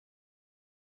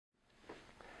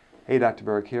Hey, Dr.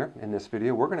 Berg here. In this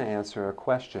video, we're going to answer a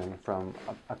question from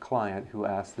a client who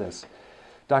asked this.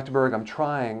 Dr. Berg, I'm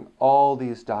trying all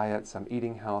these diets, I'm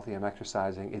eating healthy, I'm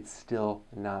exercising, it's still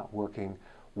not working.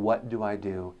 What do I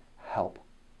do? Help.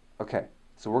 Okay,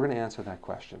 so we're going to answer that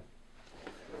question.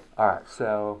 All right,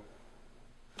 so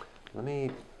I'm going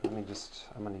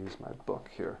to use my book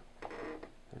here.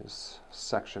 There's a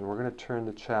section. We're going to turn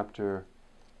to chapter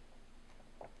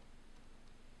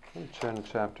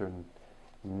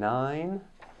 9,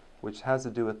 which has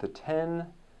to do with the 10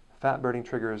 fat-burning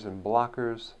triggers and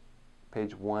blockers,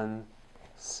 page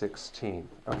 116.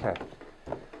 Okay,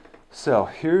 so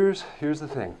here's the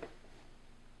thing.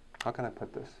 How can I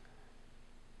put this?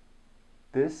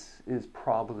 This is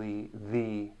probably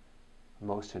the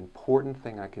most important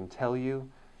thing I can tell you,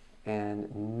 and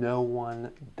no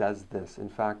one does this. In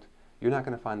fact, you're not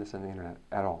going to find this on the internet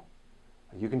at all.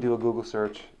 You can do a Google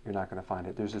search, you're not going to find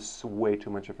it. There's just way too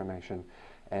much information,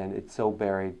 and it's so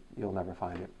buried, you'll never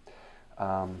find it.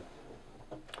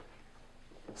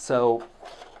 So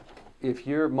if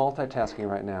you're multitasking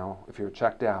right now, if you're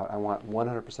checked out, I want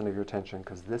 100% of your attention,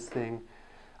 because this thing,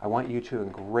 I want you to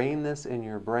ingrain this in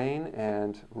your brain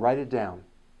and write it down.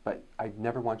 But I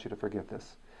never want you to forget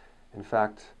this. In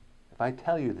fact, if I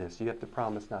tell you this, you have to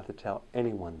promise not to tell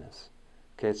anyone this.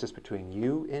 Okay, it's just between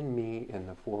you and me and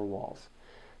the four walls.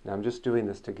 Now, I'm just doing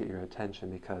this to get your attention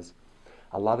because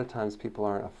a lot of times people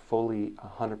aren't fully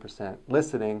 100%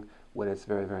 listening when it's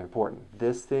very, very important.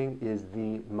 This thing is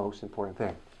the most important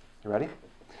thing. You ready?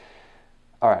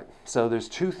 All right, so there's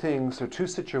two things or two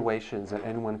situations that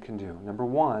anyone can do. Number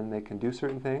one, they can do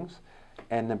certain things,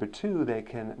 and number two, they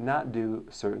can not do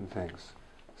certain things.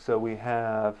 So we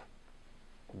have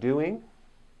doing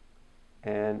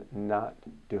and not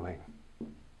doing.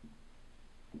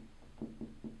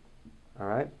 All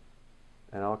right,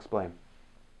 and I'll explain.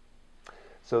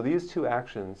 So these two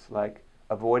actions, like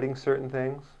avoiding certain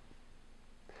things,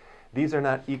 these are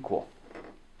not equal.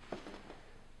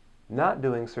 Not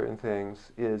doing certain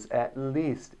things is at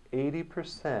least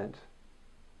 80%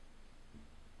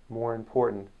 more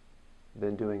important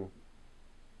than doing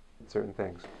certain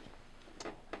things.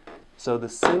 So the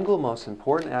single most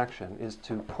important action is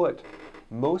to put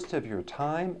most of your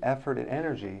time, effort, and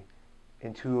energy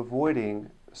into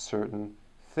avoiding certain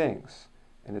things.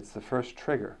 And it's the first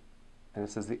trigger. And it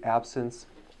says the absence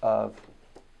of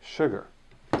sugar.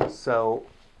 So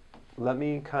let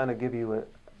me kind of give you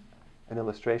an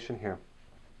illustration here.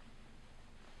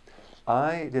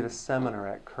 I did a seminar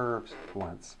at Curves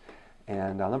once,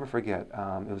 and I'll never forget.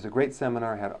 It was a great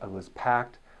seminar. It was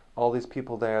packed. All these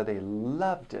people there, they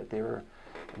loved it.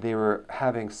 They were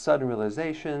having sudden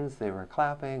realizations. They were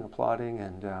clapping, applauding,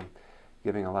 and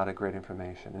giving a lot of great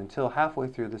information. Until halfway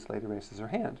through, this lady raises her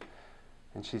hand,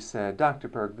 and she said, "Dr.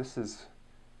 Berg, this is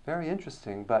very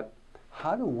interesting, but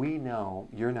how do we know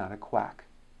you're not a quack?"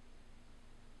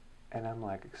 And I'm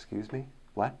like, excuse me,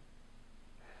 what?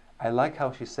 I like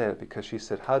how she said it, because she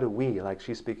said, how do we, like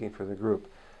she's speaking for the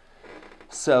group.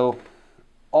 So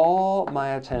all my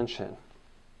attention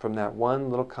from that one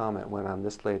little comment went on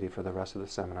this lady for the rest of the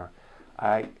seminar.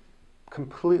 I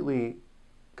completely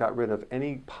got rid of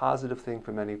any positive thing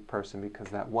from any person, because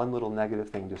that one little negative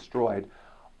thing destroyed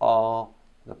all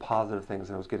the positive things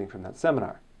that I was getting from that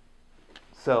seminar.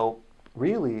 So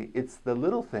really, it's the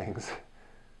little things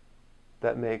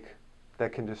that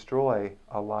can destroy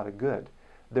a lot of good.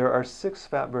 There are 6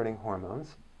 fat-burning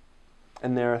hormones,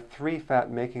 and there are 3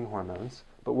 fat-making hormones,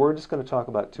 but we're just going to talk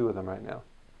about 2 of them right now.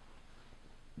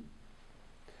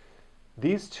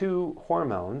 These 2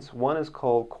 hormones, one is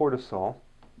called cortisol,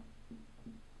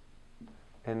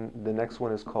 and the next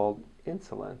one is called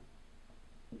insulin.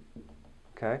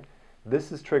 Okay?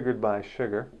 This is triggered by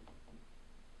sugar,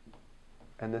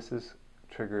 and this is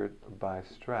triggered by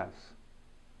stress.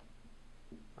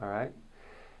 All right?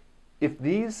 If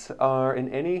these are in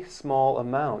any small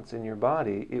amounts in your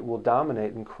body, it will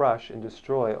dominate and crush and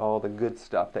destroy all the good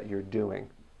stuff that you're doing.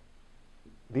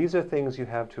 These are things you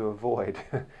have to avoid.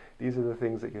 These are the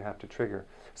things that you have to trigger.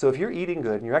 So if you're eating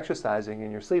good and you're exercising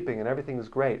and you're sleeping and everything is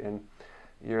great and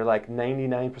you're like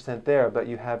 99% there, but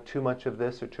you have too much of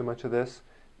this or too much of this,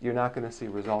 you're not going to see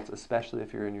results, especially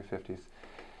if you're in your 50s.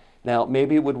 Now,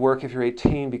 maybe it would work if you're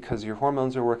 18 because your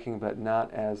hormones are working, but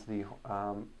not as you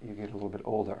get a little bit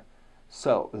older.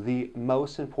 So the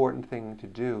most important thing to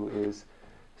do is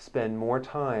spend more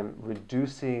time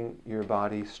reducing your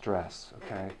body stress,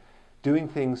 okay? Doing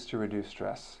things to reduce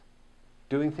stress,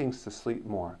 doing things to sleep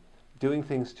more, doing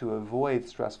things to avoid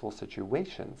stressful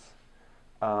situations,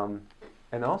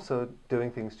 and also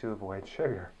doing things to avoid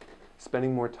sugar.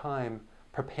 Spending more time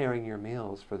preparing your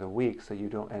meals for the week so you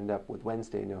don't end up with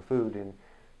Wednesday no food and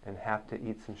and have to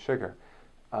eat some sugar.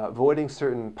 Avoiding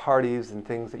certain parties and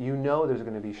things that you know there's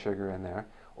going to be sugar in there,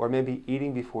 or maybe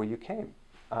eating before you came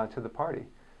to the party,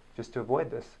 just to avoid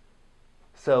this.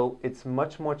 So it's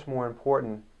much, much more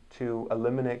important to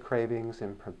eliminate cravings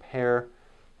and prepare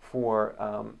for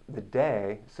the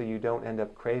day so you don't end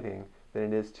up craving than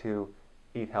it is to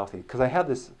eat healthy. Because I have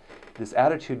this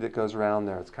attitude that goes around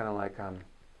there. It's kind of like,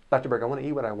 Dr. Berg, I want to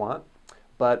eat what I want,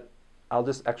 but I'll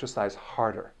just exercise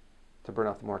harder to burn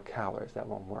off more calories. That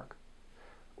won't work.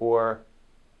 Or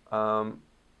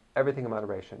everything in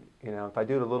moderation. You know, if I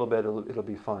do it a little bit, it'll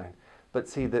be fine. But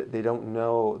see, that they don't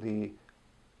know the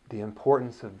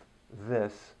importance of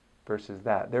this versus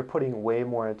that. They're putting way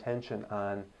more attention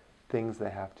on things they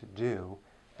have to do,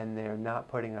 and they're not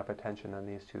putting up attention on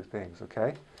these two things,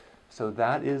 okay? So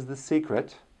that is the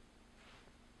secret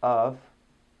of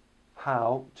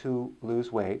how to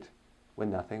lose weight when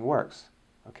nothing works,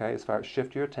 okay? As far as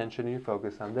shift your attention and your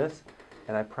focus on this,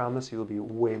 and I promise you will be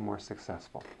way more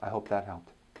successful. I hope that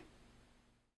helped.